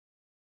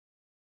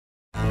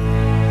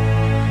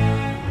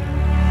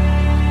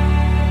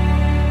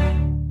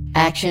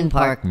Action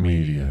Park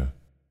Media.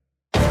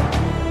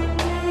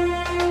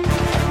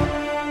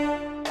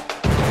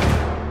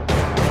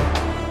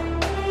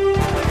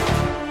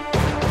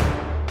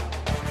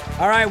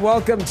 All right,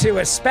 welcome to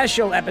a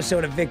special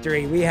episode of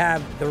Victory. We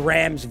have the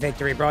Rams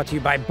victory brought to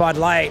you by Bud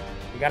Light.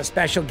 We got a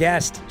special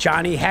guest,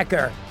 Johnny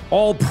Hekker.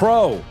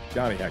 All-pro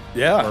Johnny Hekker.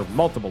 Yeah. Or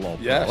multiple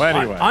all-pro. Yes.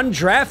 Anyway.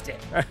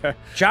 Undrafted.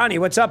 Johnny,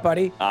 what's up,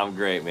 buddy? I'm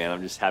great, man.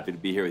 I'm just happy to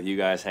be here with you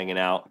guys hanging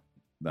out.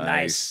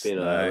 Nice. A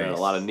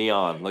lot of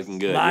neon, looking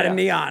good. A lot of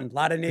neon.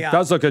 It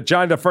does look good.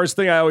 Johnny, the first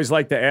thing I always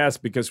like to ask,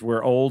 because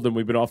we're old and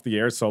we've been off the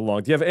air so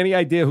long, do you have any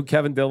idea who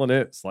Kevin Dillon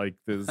is? Like,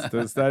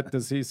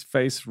 does his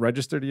face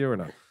register to you or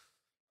not?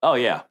 Oh,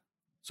 yeah.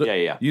 So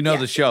yeah. You know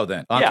the show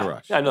then,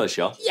 Entourage. Yeah, I know the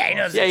show. Yeah, he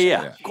knows.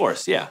 Yeah, of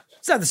course, yeah.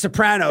 It's not The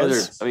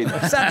Sopranos. I mean,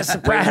 it's not The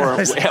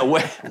Sopranos.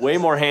 way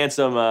more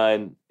handsome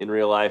in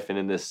real life and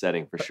in this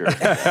setting for sure. Love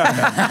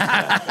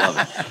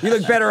it. You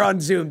look better on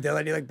Zoom,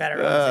 Dylan. You look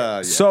better on Zoom.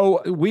 Yeah.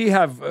 So we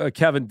have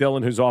Kevin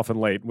Dillon, who's often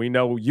late. We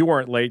know you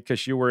weren't late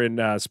because you were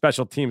in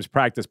special teams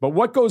practice. But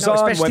what goes on?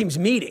 Special teams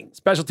meeting.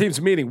 Special teams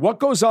meeting. What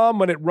goes on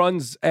when it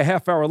runs a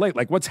half hour late?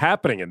 Like, what's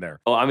happening in there?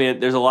 Well, I mean,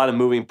 there's a lot of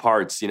moving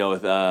parts. You know,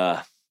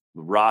 with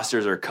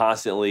rosters are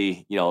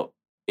constantly,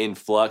 in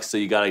flux. So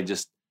you got to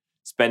just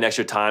spend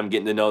extra time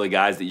getting to know the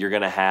guys that you're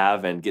going to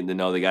have and getting to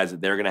know the guys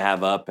that they're going to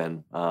have up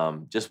and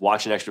just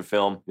watching extra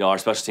film. Our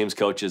special teams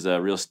coach is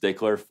a real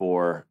stickler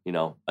for,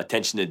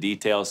 attention to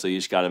detail. So you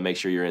just got to make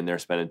sure you're in there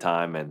spending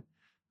time. And,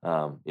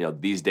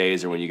 these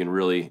days are when you can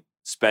really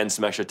spend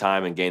some extra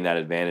time and gain that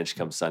advantage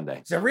come Sunday.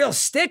 He's a real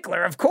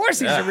stickler. Of course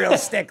he's a real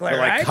stickler,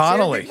 right? Like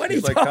Connolly. What are you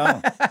He's like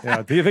talking? Connolly.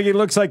 Yeah. Do you think he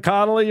looks like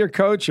Connolly, your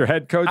coach, your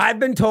head coach? I've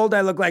been told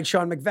I look like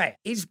Sean McVay.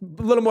 He's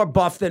a little more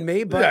buff than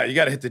me, but Yeah, you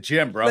got to hit the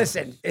gym, bro.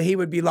 listen, he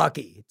would be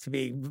lucky to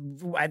be,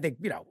 I think,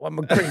 I'm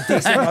a pretty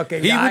decent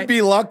looking He guy. would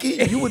be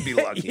lucky. You would be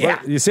lucky.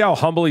 Yeah. You see how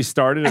humble he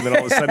started, and then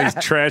all of a sudden he's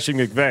trashing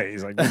McVay.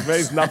 He's like,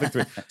 McVay's nothing to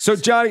me. So,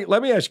 Johnny,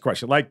 let me ask you a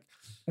question. Like,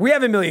 We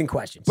have a million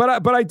questions.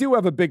 but I do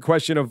have a big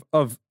question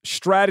of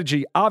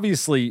strategy.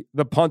 Obviously,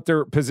 the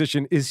punter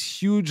position is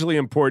hugely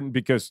important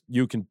because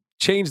you can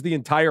change the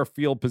entire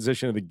field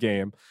position of the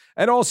game.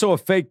 And also a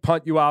fake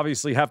punt you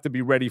obviously have to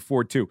be ready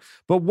for too.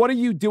 But what are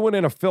you doing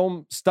in a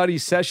film study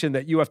session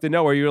that you have to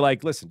know, where you're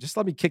like, listen, just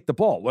let me kick the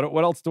ball.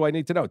 What else do I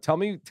need to know? Tell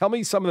me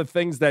some of the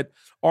things that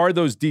are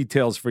those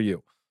details for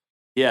you.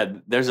 Yeah,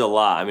 there's a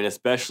lot. I mean,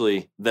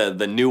 especially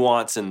the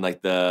nuance and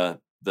like the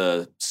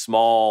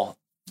small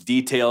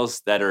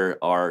details that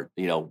are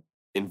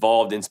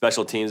involved in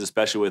special teams,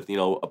 especially with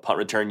a punt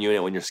return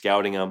unit when you're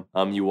scouting them.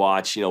 You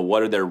watch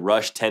what are their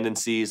rush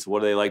tendencies, what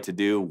do they like to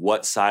do,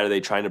 what side are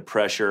they trying to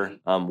pressure,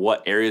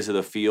 what areas of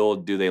the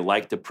field do they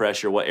like to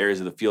pressure, what areas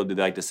of the field do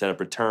they like to set up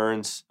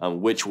returns,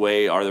 which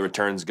way are the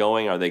returns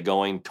going, are they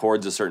going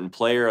towards a certain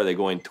player, are they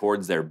going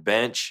towards their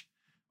bench,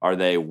 are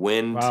they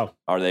wind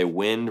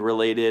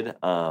related?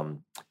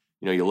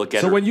 You look at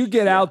So when you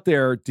get out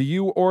there, do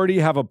you already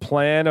have a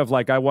plan of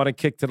like, I want to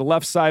kick to the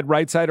left side,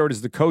 right side, or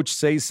does the coach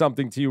say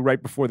something to you right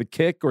before the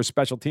kick, or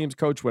special teams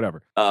coach,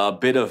 whatever? A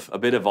bit of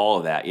all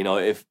of that.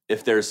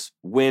 If there's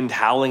wind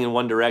howling in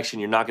one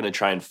direction, you're not going to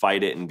try and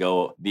fight it and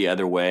go the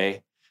other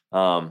way.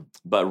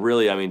 But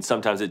really, I mean,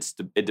 sometimes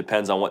it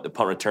depends on what the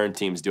punt return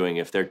team's doing.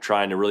 If they're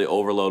trying to really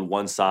overload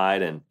one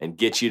side and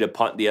get you to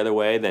punt the other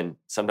way, then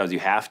sometimes you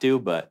have to.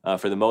 But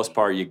for the most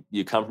part,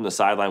 you come from the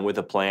sideline with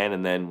a plan,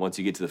 and then once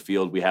you get to the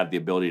field, we have the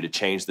ability to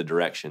change the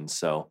direction.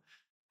 So,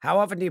 How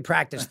often do you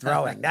practice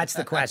throwing? That's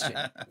the question.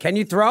 Can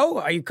you throw?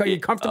 Are you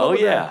comfortable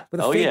with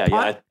a fake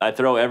punt? I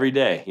throw every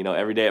day.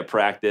 Every day at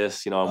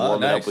practice. I'm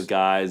warming up with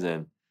guys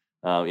and.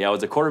 I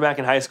was a quarterback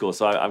in high school,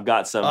 so I've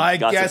got some. I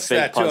got guessed some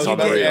that fake too. I punts was on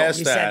about the to reel.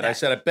 ask that. I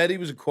said, I bet he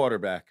was a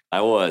quarterback.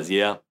 I was,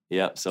 yeah.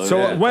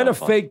 So when a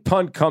fake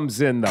punt comes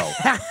in, though,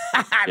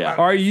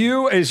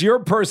 is your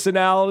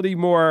personality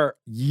more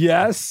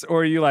yes,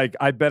 or are you like,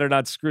 I better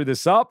not screw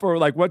this up, or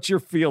like, what's your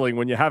feeling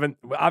when you haven't?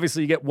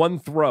 Obviously, you get one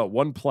throw,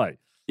 one play.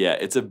 Yeah,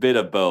 it's a bit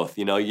of both.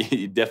 You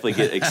definitely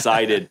get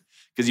excited.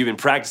 Because you've been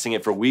practicing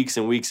it for weeks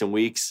and weeks and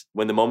weeks.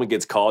 When the moment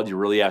gets called, you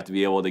really have to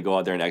be able to go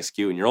out there and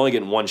execute. And you're only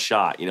getting one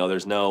shot.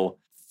 There's no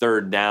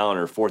third down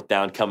or fourth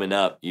down coming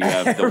up. You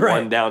have the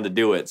Right. one down to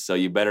do it. So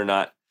you better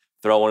not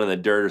throw one in the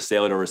dirt or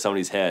sail it over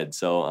somebody's head.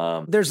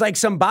 So There's like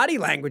some body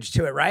language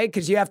to it, right?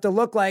 Because you have to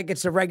look like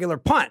it's a regular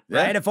punt,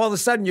 right? If all of a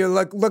sudden you're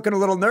looking a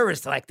little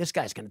nervous, like this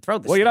guy's going to throw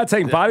this. Well, you're not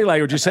saying body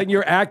language. You're saying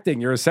you're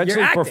acting. You're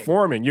essentially acting.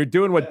 performing. You're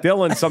doing what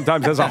Dylan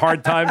sometimes has a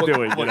hard time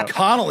doing. What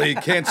Connolly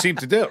can't seem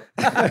to do.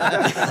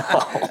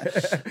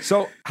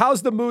 So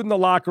how's the mood in the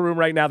locker room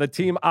right now? The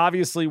team,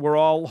 obviously, we're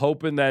all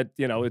hoping that,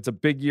 it's a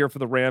big year for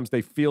the Rams.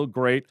 They feel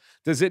great.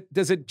 Does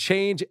it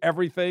change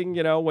everything,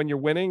 when you're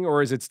winning,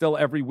 or is it still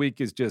every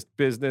week is just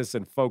business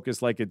and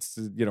focus like it's,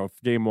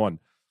 game one?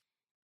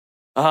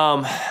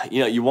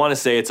 You want to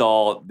say it's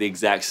all the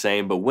exact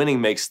same, but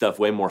winning makes stuff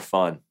way more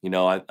fun.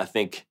 I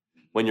think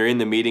when you're in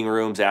the meeting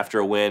rooms after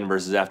a win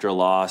versus after a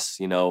loss,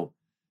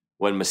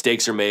 when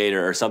mistakes are made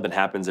or something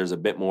happens, there's a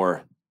bit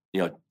more,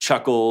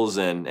 chuckles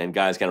and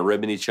guys kind of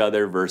ribbing each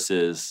other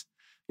versus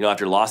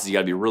after losses, you got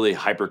to be really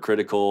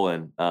hypercritical.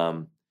 And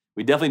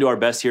we definitely do our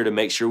best here to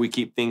make sure we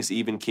keep things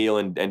even keel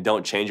and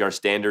don't change our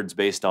standards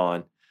based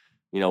on,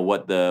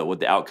 what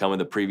the outcome of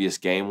the previous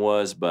game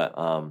was. But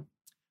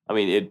I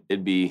mean,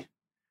 I'd be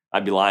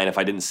lying if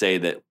I didn't say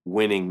that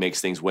winning makes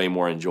things way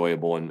more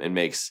enjoyable and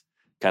makes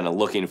kind of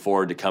looking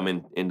forward to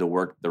coming into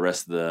work the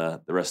rest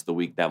of the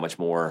week that much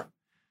more,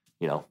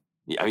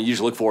 I mean, you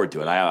just look forward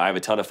to it. I have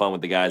a ton of fun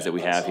with the guys that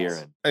we have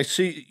here. I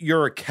see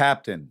you're a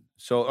captain.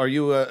 So are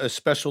you a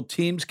special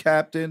teams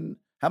captain?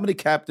 How many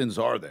captains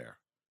are there?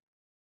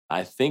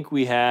 I think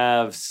we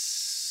have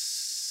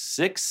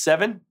six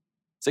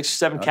or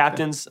seven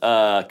captains,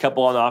 a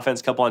couple on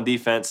offense, couple on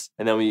defense.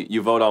 And then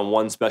you vote on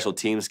one special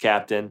teams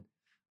captain.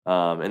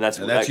 And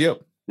that's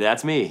you.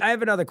 That's me. I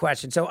have another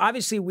question. So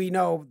obviously we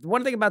know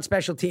one thing about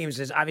special teams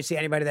is obviously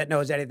anybody that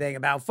knows anything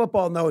about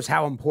football knows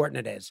how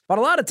important it is. But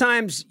a lot of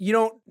times you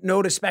don't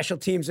notice special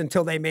teams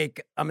until they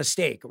make a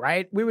mistake,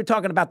 right? We were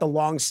talking about the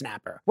long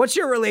snapper. What's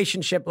your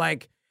relationship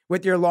like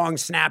with your long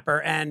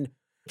snapper? And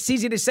it's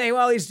easy to say,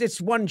 well, it's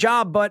one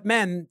job, but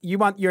men, you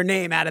want your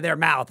name out of their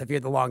mouth if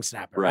you're the long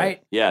snapper,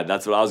 right? Yeah,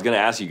 that's what I was going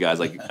to ask you guys.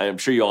 Like, I'm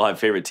sure you all have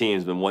favorite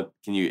teams, but what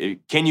can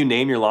you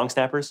name your long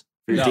snappers?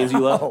 For your teams you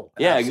love?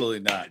 Yeah,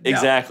 absolutely not.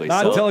 Exactly.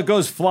 Not until it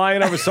goes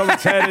flying over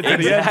someone's head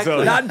into the end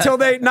zone. Not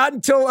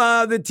until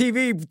the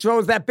TV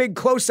throws that big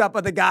close up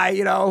of the guy,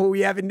 who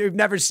you've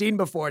never seen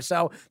before.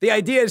 So the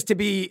idea is to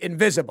be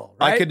invisible,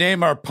 right? I could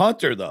name our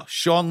punter though,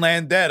 Sean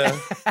Landetta,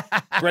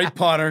 great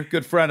punter,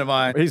 good friend of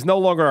mine. He's no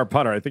longer our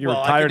punter. I think he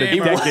retired a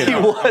decade He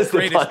ago. was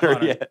the punter.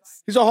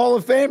 Yes. He's a Hall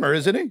of Famer,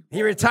 isn't he?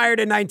 He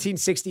retired in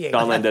 1968.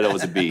 Sean Landetta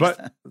was a beast.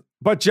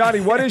 But Johnny,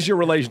 what is your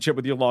relationship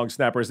with your long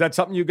snapper? Is that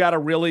something you got to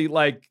really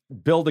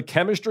build a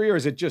chemistry, or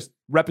is it just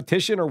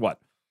repetition, or what?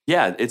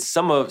 Yeah, it's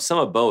some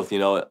of both.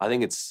 I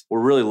think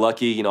we're really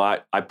lucky.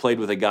 I played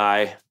with a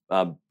guy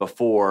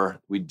before.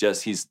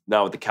 He's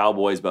now with the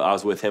Cowboys, but I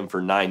was with him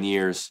for 9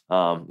 years.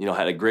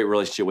 Had a great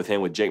relationship with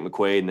him, with Jake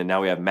McQuaid, and then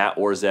now we have Matt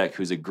Orzek,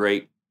 who's a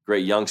great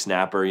young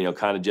snapper.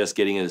 Kind of just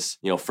getting his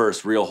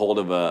first real hold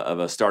of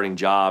a starting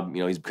job.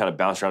 He's kind of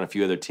bounced around a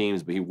few other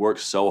teams, but he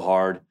works so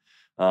hard.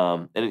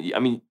 I'm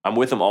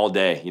with him all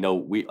day.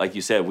 We, like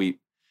you said,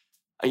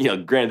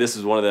 granted, this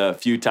is one of the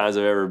few times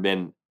I've ever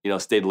been,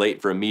 stayed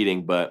late for a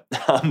meeting, but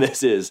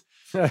this is.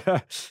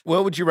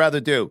 What would you rather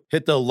do?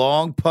 Hit the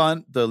long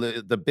punt,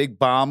 the big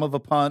bomb of a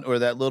punt, or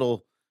that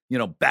little,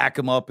 back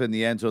him up in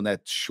the end zone,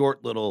 that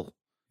short little,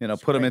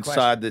 put him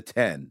inside the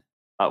 10?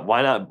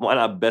 Why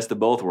not best of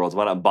both worlds?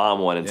 Why not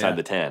bomb one inside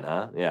the 10,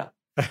 huh? Yeah.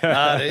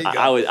 There you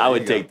go. I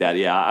would take that.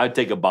 Yeah. I would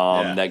take a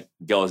bomb that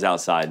goes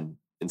inside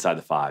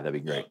the 5.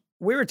 That'd be great.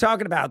 We were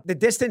talking about the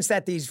distance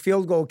that these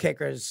field goal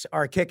kickers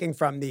are kicking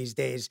from these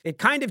days. It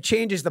kind of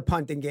changes the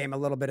punting game a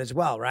little bit as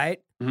well, right?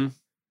 Mm-hmm.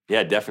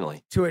 Yeah,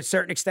 definitely. To a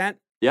certain extent.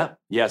 Yeah.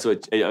 So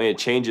it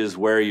changes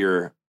where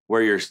your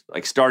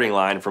starting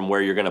line from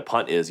where you're going to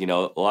punt is. A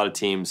lot of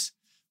teams,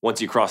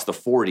 once you cross the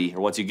 40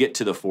 or once you get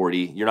to the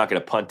 40, you're not going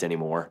to punt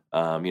anymore.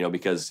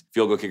 Because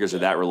field goal kickers are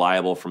that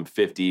reliable from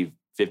 50,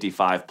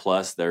 55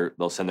 plus.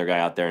 They'll send their guy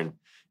out there and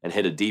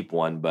hit a deep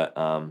one. But,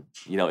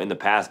 in the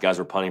past, guys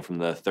were punting from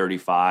the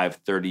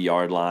 35,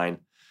 30-yard line.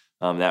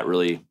 That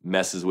really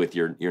messes with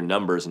your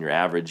numbers and your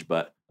average.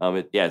 But,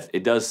 it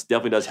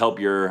definitely does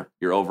help your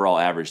overall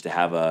average to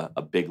have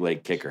a big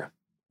leg kicker.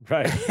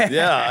 Right.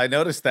 Yeah, I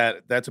noticed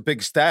that. That's a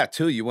big stat,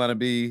 too. You want to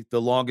be the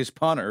longest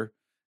punter,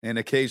 and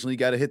occasionally you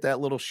got to hit that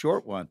little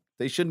short one.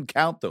 They shouldn't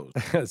count those.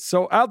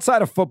 So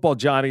outside of football,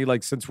 Johnny,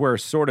 since we're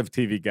sort of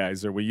TV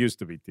guys, or we used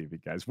to be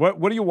TV guys,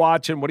 what are you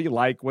watching? What do you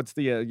like? What's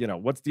the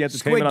what's the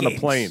entertainment on the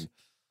plane?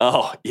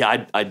 Oh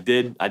yeah, I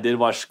did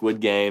watch Squid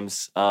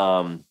Games.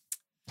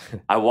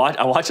 I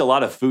watch a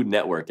lot of Food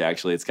Network,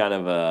 actually. It's kind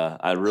of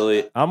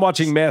I'm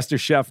watching Master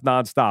Chef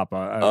nonstop.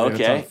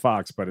 Okay. It's on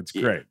Fox, but it's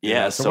great.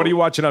 Yeah. So what are you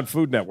watching on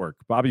Food Network?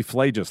 Bobby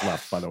Flay just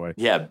left, by the way.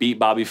 Yeah, beat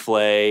Bobby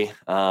Flay.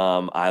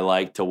 I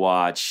like to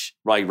watch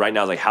right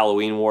now. It's like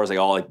Halloween Wars,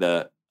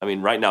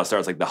 right now it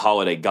starts like the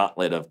holiday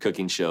gauntlet of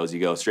cooking shows. You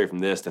go straight from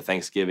this to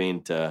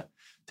Thanksgiving to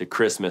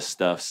Christmas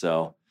stuff.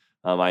 So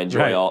I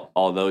enjoy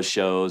all those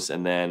shows,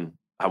 and then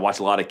I watch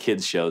a lot of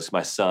kids shows.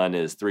 My son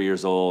is 3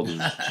 years old.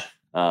 And,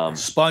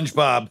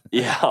 SpongeBob.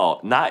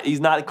 Yeah, he's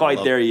not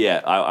quite there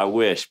yet. I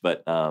wish,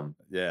 but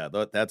yeah,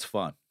 that's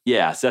fun.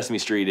 Yeah, Sesame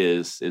Street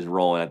is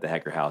rolling at the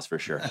Hekker house for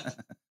sure.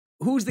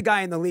 Who's the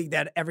guy in the league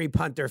that every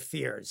punter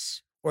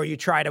fears or you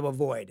try to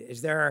avoid?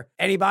 Is there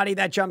anybody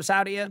that jumps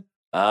out at you?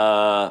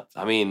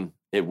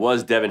 It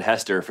was Devin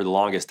Hester for the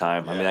longest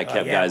time. Yeah. That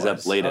kept guys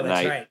up late at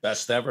night. Right.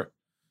 Best ever.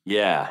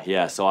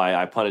 Yeah. So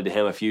I punted to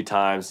him a few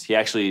times. He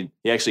actually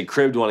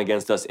cribbed one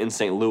against us in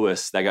St.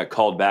 Louis that got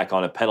called back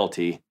on a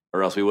penalty.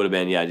 Or else we would have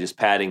been, just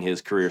padding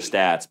his career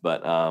stats.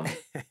 But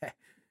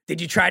did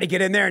you try to get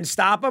in there and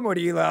stop him, or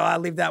do you? I'll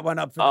leave that one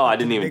up. I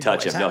didn't even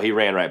touch him. No, he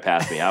ran right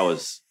past me. I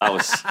was.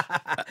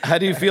 How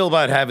do you feel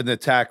about having to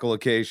tackle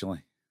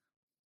occasionally?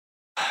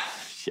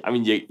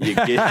 You get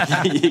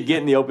you get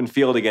in the open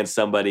field against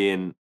somebody,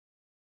 and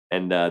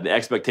and the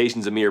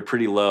expectations of me are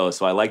pretty low,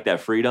 so I like that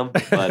freedom.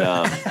 But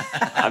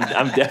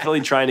I'm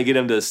definitely trying to get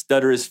him to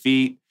stutter his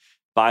feet,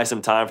 buy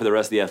some time for the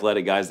rest of the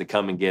athletic guys to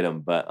come and get him.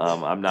 But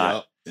I'm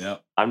not.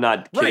 I'm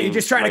not. Right, you're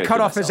just trying to cut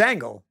off his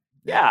angle.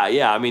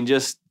 Yeah. I mean,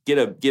 just get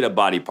a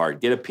body part,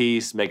 get a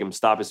piece, make him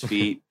stop his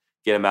feet,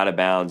 get him out of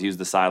bounds, use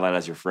the sideline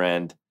as your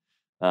friend.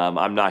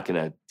 I'm not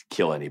gonna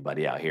kill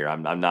anybody out here.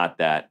 I'm not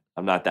that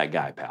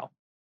guy, pal.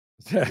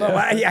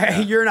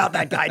 You're not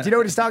that guy. Do you know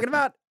what he's talking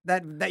about?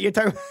 That you're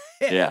talking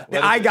about? Yeah.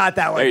 I got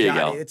that one, There you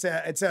Johnny. go. It's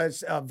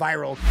a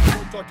viral.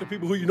 Don't talk to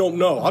people who you don't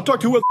know. I'll talk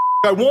to who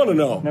I want to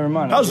know. Never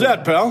mind. How's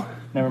that, pal?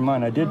 Never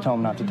mind. I did tell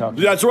him not to talk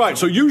to you. That's right.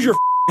 So use your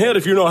head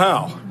if you know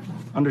how.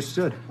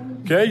 Understood.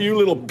 Okay, you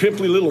little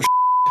pimply little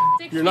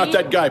You're not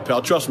that guy,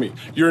 pal. Trust me.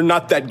 You're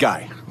not that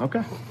guy.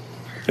 Okay.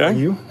 Okay? Are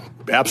you?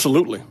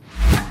 Absolutely.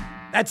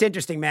 That's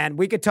interesting, man.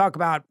 We could talk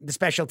about the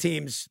special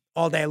teams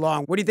all day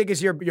long. What do you think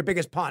is your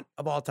biggest punt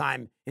of all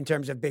time in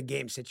terms of big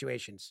game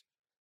situations?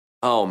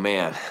 Oh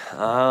man,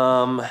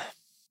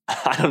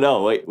 I don't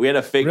know. We had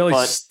a fake Really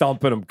punt.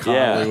 stumping him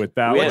Connolly with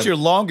that. What's one. your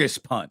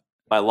longest punt?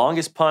 My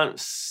longest punt,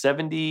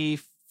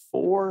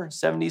 74,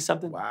 70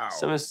 something. Wow.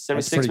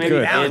 76 pretty maybe.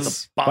 good.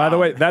 And By the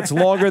way, that's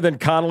longer than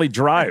Connolly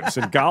drives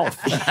in golf.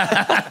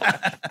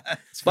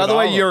 By the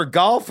way, you're a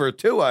golfer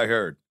too, I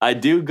heard. I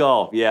do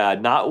golf. Yeah,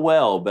 not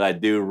well, but I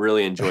do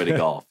really enjoy to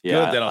golf.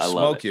 Yeah, Good, then I I'll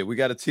love smoke it. you. We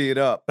got to tee it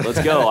up.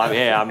 Let's go.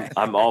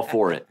 I'm all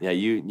for it. Yeah,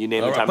 you name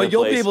the time But and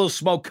you'll place. be able to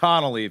smoke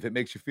Connolly if it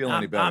makes you feel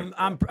any better.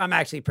 I'm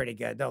actually pretty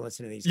good. Don't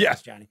listen to these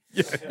guys, Johnny.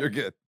 Yeah, you're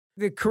good.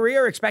 The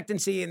career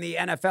expectancy in the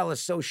NFL is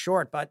so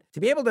short, but to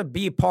be able to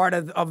be part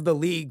of the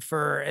league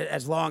for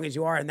as long as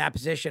you are in that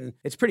position,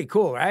 it's pretty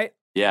cool, right?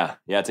 Yeah,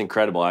 it's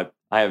incredible.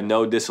 I have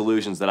no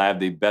disillusions that I have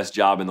the best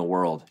job in the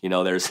world. You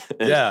know, there's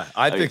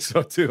I think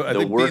so too. I the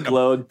think being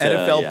workload to-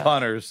 NFL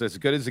punters as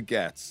good as it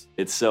gets.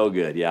 It's so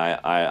good. Yeah,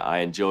 I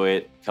enjoy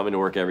it. Coming to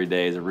work every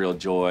day is a real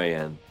joy,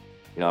 and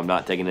I'm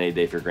not taking any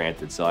day for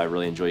granted. So I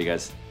really enjoy you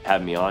guys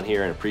having me on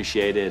here and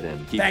appreciate it and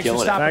keep Thanks for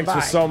killing it. stopping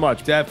Thanks by. so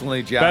much.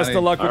 Definitely, Johnny. Best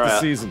of luck with All the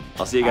right. season.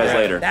 I'll see you guys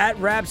later. That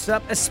wraps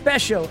up a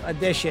special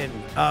edition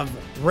of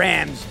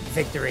Rams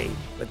Victory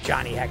with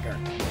Johnny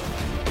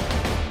Hekker.